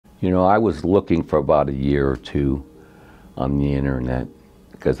You know, I was looking for about a year or two on the internet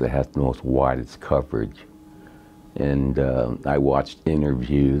because it has the most widest coverage. And I watched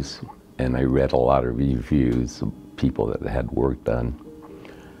interviews and I read a lot of reviews of people that had work done.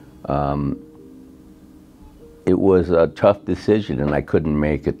 It was a tough decision and I couldn't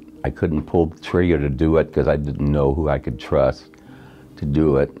make it. I couldn't pull the trigger to do it because I didn't know who I could trust to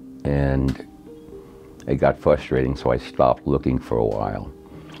do it. And it got frustrating, so I stopped looking for a while.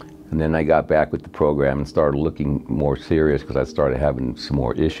 And then I got back with the program and started looking more serious because I started having some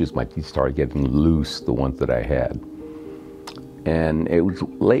more issues. My teeth started getting loose, the ones that I had. And it was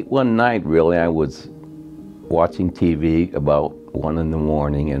late one night, really. I was watching TV about 1 in the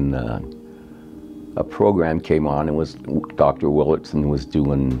morning, and a program came on. It was Dr. Willardsen was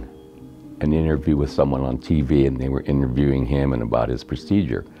doing an interview with someone on TV, and they were interviewing him and about his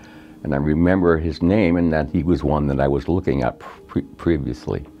procedure. And I remember his name and that he was one that I was looking at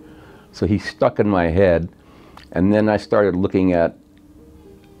previously. So he stuck in my head, and then I started looking at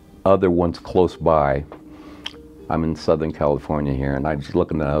other ones close by. I'm in Southern California here, and I was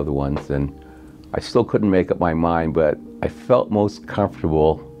looking at other ones, and I still couldn't make up my mind, but I felt most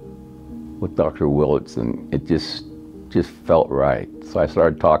comfortable with Dr. Willardsen. It just felt right. So I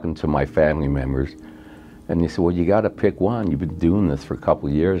started talking to my family members, and they said, well, you got to pick one. You've been doing this for a couple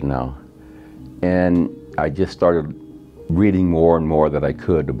of years now. And I just started reading more and more that I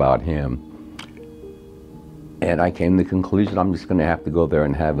could about him. And I came to the conclusion I'm just going to have to go there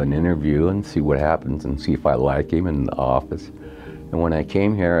and have an interview and see what happens and see if I like him in the office. And when I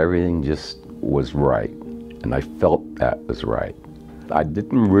came here, everything just was right. And I felt that was right. I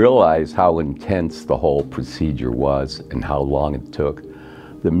didn't realize how intense the whole procedure was and how long it took.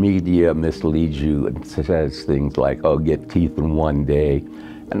 The media misleads you and says things like, oh, get teeth in 1 day.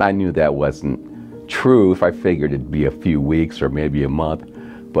 And I knew that wasn't true. If I figured it'd be a few weeks or maybe a month,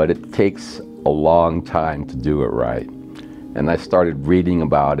 but it takes a long time to do it right. And I started reading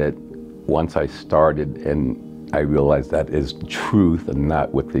about it once I started, and I realized that is truth and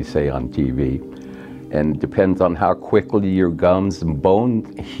not what they say on TV. And it depends on how quickly your gums and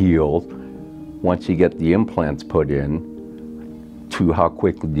bone heal once you get the implants put in, to how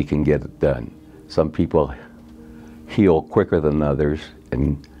quickly you can get it done. Some people heal quicker than others,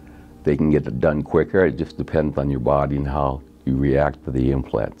 and they can get it done quicker. It just depends on your body and how you react to the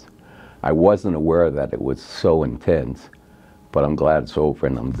implants. I wasn't aware that it was so intense, but I'm glad it's over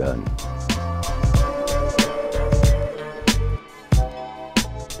and I'm done.